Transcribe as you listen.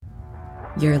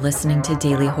You're listening to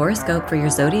Daily Horoscope for your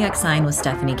zodiac sign with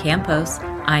Stephanie Campos.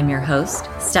 I'm your host,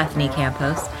 Stephanie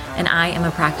Campos, and I am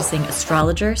a practicing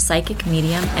astrologer, psychic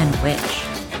medium, and witch.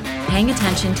 Paying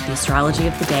attention to the astrology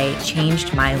of the day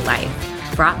changed my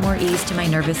life, brought more ease to my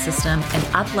nervous system, and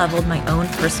up-leveled my own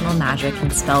personal magic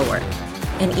and spell work.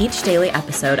 In each daily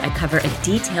episode, I cover a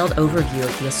detailed overview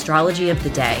of the astrology of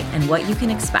the day and what you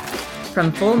can expect.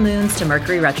 From full moons to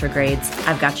Mercury retrogrades,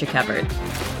 I've got you covered.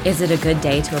 Is it a good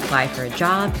day to apply for a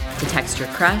job, to text your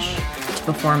crush, to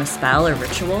perform a spell or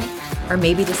ritual, or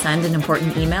maybe to send an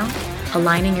important email?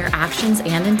 Aligning your actions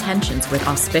and intentions with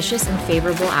auspicious and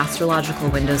favorable astrological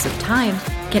windows of time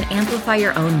can amplify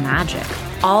your own magic,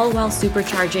 all while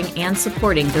supercharging and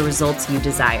supporting the results you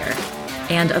desire.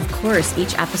 And of course,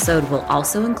 each episode will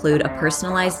also include a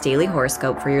personalized daily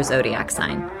horoscope for your zodiac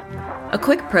sign. A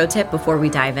quick pro tip before we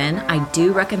dive in, I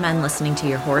do recommend listening to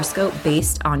your horoscope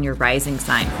based on your rising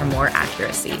sign for more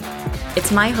accuracy.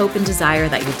 It's my hope and desire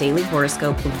that your daily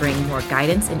horoscope will bring more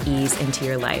guidance and ease into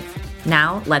your life.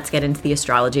 Now, let's get into the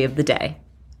astrology of the day.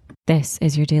 This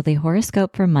is your daily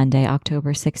horoscope for Monday,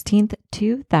 October 16th,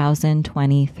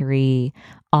 2023.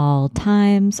 All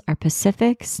times are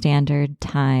Pacific Standard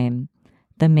Time.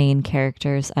 The main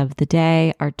characters of the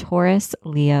day are Taurus,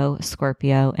 Leo,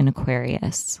 Scorpio, and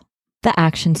Aquarius. The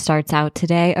action starts out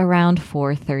today around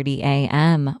 4:30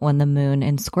 a.m. when the moon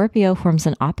in Scorpio forms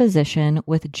an opposition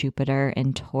with Jupiter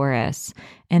in Taurus.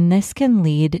 And this can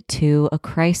lead to a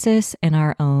crisis in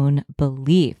our own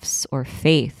beliefs or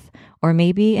faith, or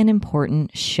maybe an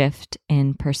important shift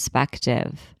in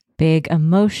perspective. Big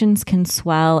emotions can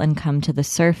swell and come to the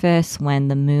surface when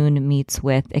the moon meets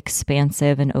with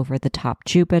expansive and over-the-top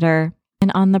Jupiter.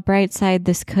 And on the bright side,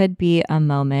 this could be a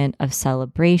moment of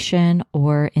celebration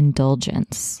or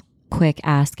indulgence. Quick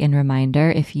ask and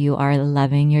reminder, if you are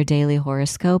loving your daily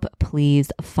horoscope,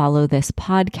 please follow this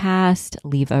podcast,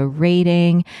 leave a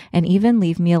rating, and even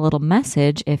leave me a little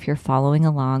message if you're following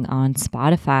along on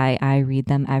Spotify. I read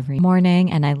them every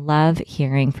morning, and I love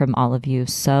hearing from all of you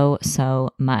so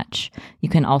much. You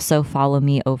can also follow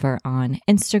me over on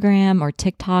Instagram or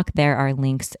TikTok. There are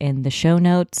links in the show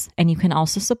notes. And you can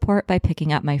also support by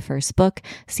picking up my first book,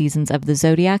 Seasons of the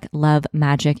Zodiac, Love,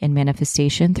 Magic, and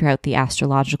Manifestation Throughout the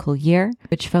Astrological Year,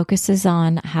 which focuses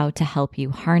on how to help you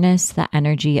harness the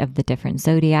energy of the different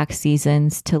zodiac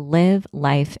seasons to live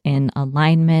life in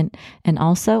alignment and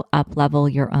also up-level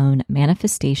your own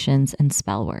manifestations and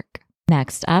spell work.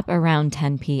 Next up, around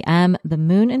 10 p.m., the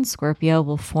moon in Scorpio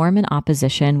will form an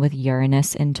opposition with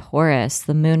Uranus in Taurus.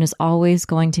 The moon is always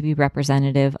going to be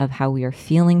representative of how we are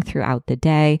feeling throughout the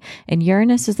day, and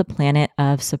Uranus is the planet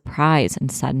of surprise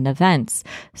and sudden events.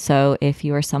 So if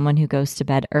you are someone who goes to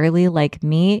bed early like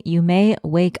me, you may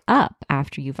wake up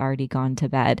after you've already gone to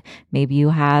bed. Maybe you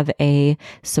have a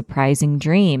surprising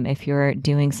dream. If you're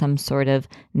doing some sort of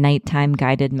nighttime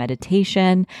guided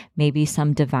meditation, maybe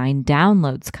some divine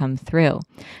downloads come through.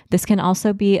 This can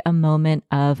also be a moment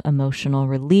of emotional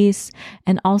release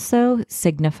and also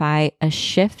signify a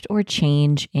shift or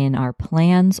change in our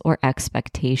plans or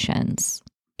expectations.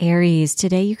 Aries,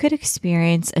 today you could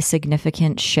experience a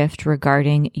significant shift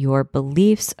regarding your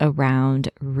beliefs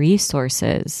around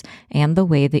resources and the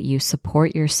way that you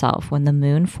support yourself when the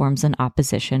moon forms an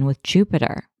opposition with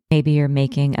Jupiter. Maybe you're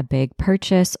making a big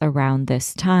purchase around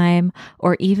this time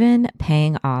or even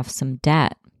paying off some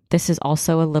debt. This is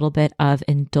also a little bit of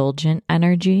indulgent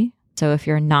energy. So if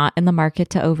you're not in the market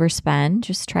to overspend,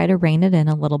 just try to rein it in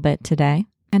a little bit today.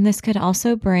 And this could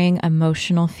also bring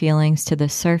emotional feelings to the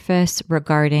surface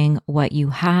regarding what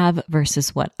you have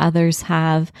versus what others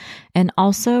have, and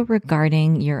also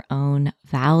regarding your own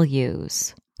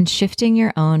values, and shifting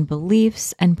your own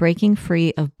beliefs and breaking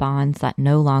free of bonds that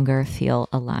no longer feel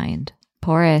aligned.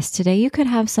 Taurus, today you could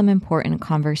have some important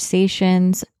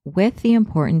conversations with the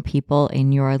important people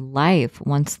in your life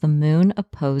once the moon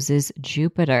opposes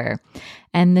Jupiter.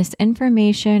 And this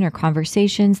information or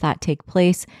conversations that take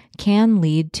place can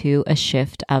lead to a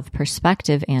shift of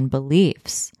perspective and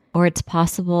beliefs. Or it's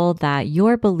possible that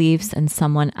your beliefs and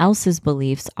someone else's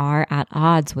beliefs are at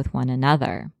odds with one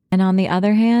another. And on the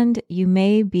other hand, you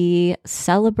may be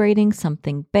celebrating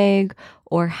something big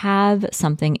or have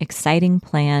something exciting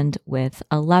planned with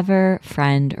a lover,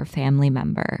 friend, or family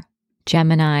member.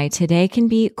 Gemini, today can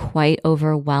be quite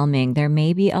overwhelming. There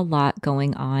may be a lot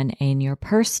going on in your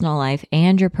personal life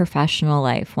and your professional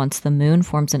life once the moon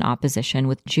forms an opposition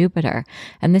with Jupiter.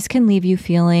 And this can leave you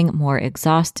feeling more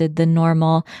exhausted than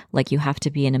normal, like you have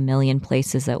to be in a million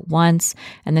places at once.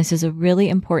 And this is a really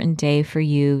important day for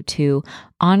you to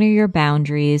honor your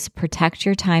boundaries, protect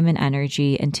your time and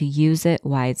energy, and to use it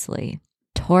wisely.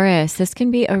 Taurus, this can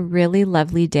be a really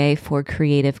lovely day for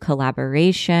creative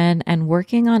collaboration and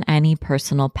working on any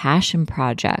personal passion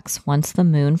projects once the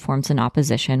moon forms an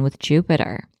opposition with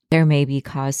Jupiter. There may be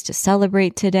cause to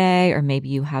celebrate today, or maybe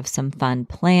you have some fun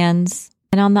plans.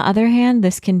 And on the other hand,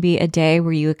 this can be a day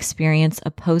where you experience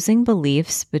opposing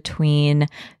beliefs between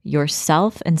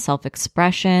yourself and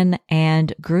self-expression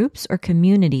and groups or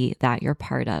community that you're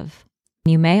part of.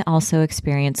 You may also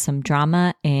experience some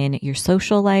drama in your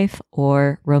social life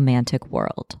or romantic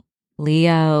world.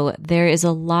 Leo, there is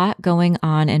a lot going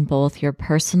on in both your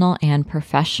personal and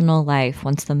professional life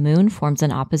once the moon forms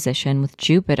an opposition with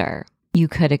Jupiter. You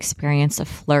could experience a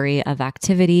flurry of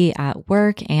activity at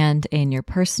work and in your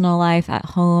personal life at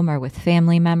home or with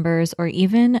family members, or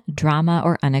even drama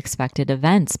or unexpected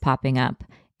events popping up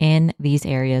in these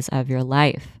areas of your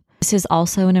life. This is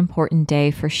also an important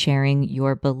day for sharing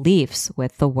your beliefs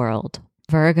with the world.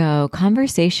 Virgo,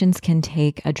 conversations can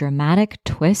take a dramatic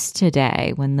twist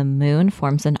today when the moon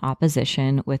forms an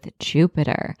opposition with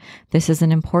Jupiter. This is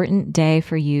an important day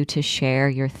for you to share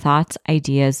your thoughts,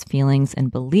 ideas, feelings,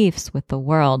 and beliefs with the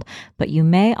world, but you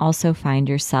may also find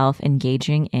yourself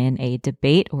engaging in a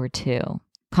debate or two.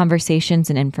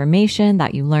 Conversations and information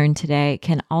that you learn today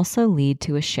can also lead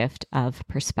to a shift of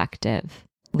perspective.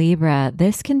 Libra,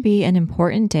 this can be an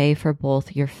important day for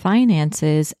both your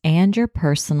finances and your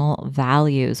personal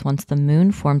values once the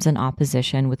moon forms an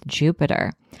opposition with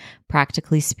Jupiter.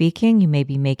 Practically speaking, you may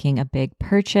be making a big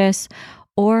purchase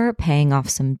or paying off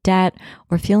some debt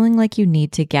or feeling like you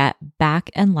need to get back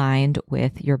in line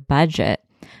with your budget.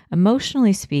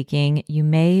 Emotionally speaking, you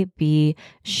may be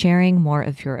sharing more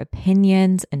of your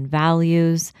opinions and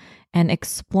values and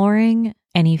exploring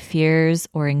any fears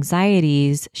or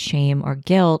anxieties, shame or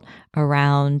guilt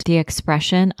around the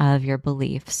expression of your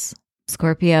beliefs.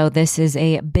 Scorpio, this is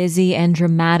a busy and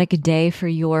dramatic day for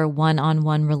your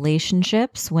one-on-one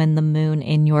relationships when the moon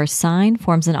in your sign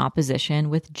forms an opposition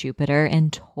with Jupiter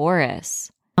in Taurus.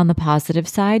 On the positive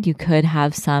side, you could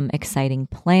have some exciting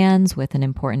plans with an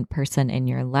important person in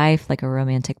your life, like a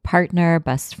romantic partner,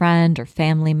 best friend, or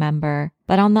family member.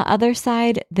 But on the other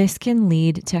side, this can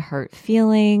lead to hurt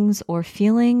feelings or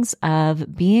feelings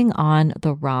of being on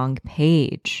the wrong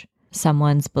page.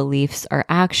 Someone's beliefs or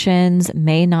actions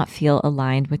may not feel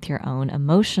aligned with your own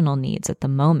emotional needs at the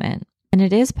moment. And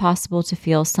it is possible to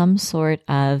feel some sort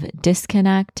of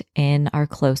disconnect in our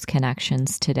close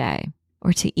connections today,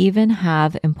 or to even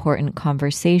have important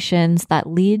conversations that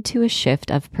lead to a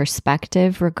shift of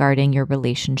perspective regarding your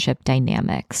relationship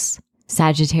dynamics.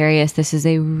 Sagittarius, this is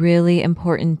a really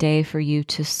important day for you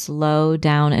to slow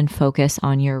down and focus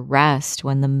on your rest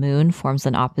when the moon forms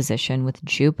an opposition with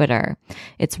Jupiter.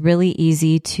 It's really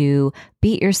easy to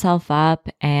beat yourself up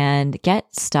and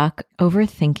get stuck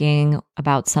overthinking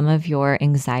about some of your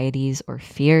anxieties or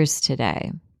fears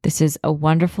today. This is a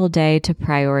wonderful day to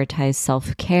prioritize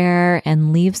self-care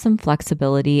and leave some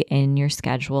flexibility in your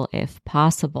schedule if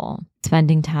possible.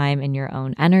 Spending time in your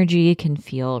own energy can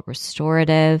feel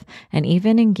restorative, and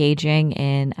even engaging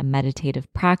in a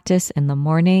meditative practice in the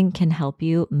morning can help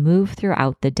you move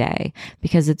throughout the day,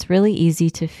 because it's really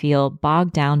easy to feel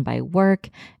bogged down by work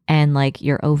and like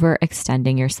you're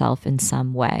overextending yourself in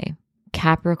some way.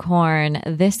 Capricorn,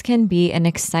 this can be an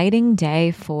exciting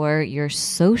day for your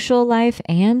social life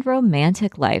and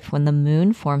romantic life when the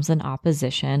moon forms an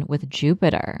opposition with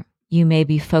Jupiter. You may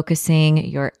be focusing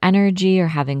your energy or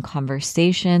having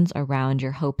conversations around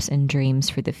your hopes and dreams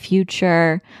for the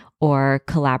future or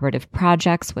collaborative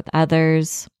projects with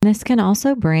others. This can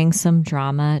also bring some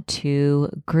drama to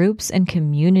groups and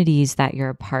communities that you're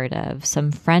a part of,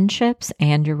 some friendships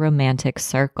and your romantic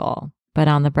circle. But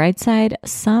on the bright side,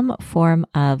 some form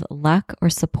of luck or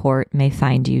support may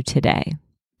find you today.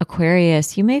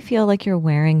 Aquarius, you may feel like you're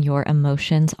wearing your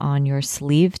emotions on your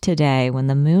sleeve today when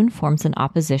the moon forms an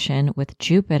opposition with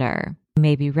Jupiter. You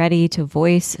may be ready to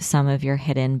voice some of your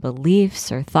hidden beliefs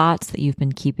or thoughts that you've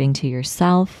been keeping to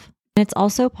yourself. And it's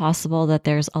also possible that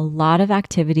there's a lot of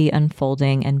activity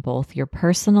unfolding in both your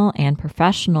personal and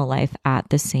professional life at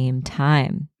the same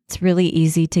time. It's really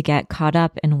easy to get caught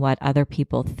up in what other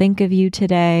people think of you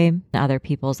today, other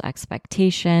people's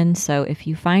expectations. So if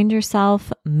you find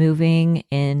yourself moving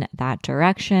in that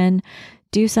direction,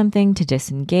 do something to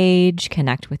disengage,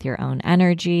 connect with your own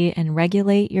energy, and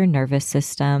regulate your nervous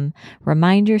system.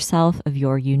 Remind yourself of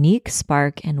your unique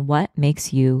spark and what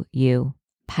makes you, you.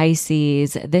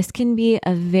 Pisces, this can be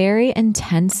a very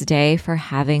intense day for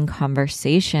having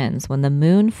conversations when the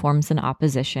moon forms an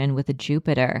opposition with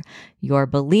Jupiter. Your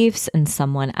beliefs and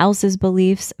someone else's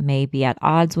beliefs may be at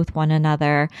odds with one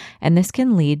another, and this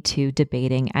can lead to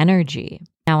debating energy.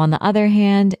 Now, on the other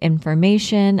hand,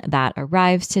 information that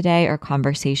arrives today or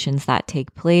conversations that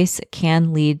take place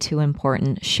can lead to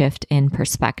important shift in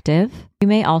perspective. You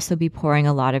may also be pouring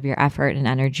a lot of your effort and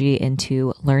energy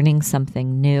into learning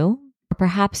something new. Or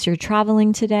perhaps you're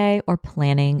traveling today or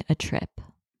planning a trip.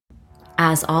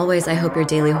 As always, I hope your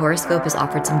daily horoscope has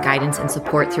offered some guidance and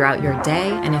support throughout your day.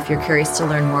 And if you're curious to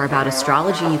learn more about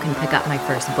astrology, you can pick up my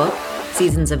first book,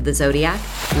 Seasons of the Zodiac,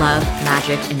 Love,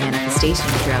 Magic, and Manifestation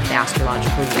throughout the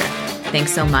astrological year.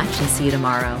 Thanks so much and see you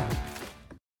tomorrow.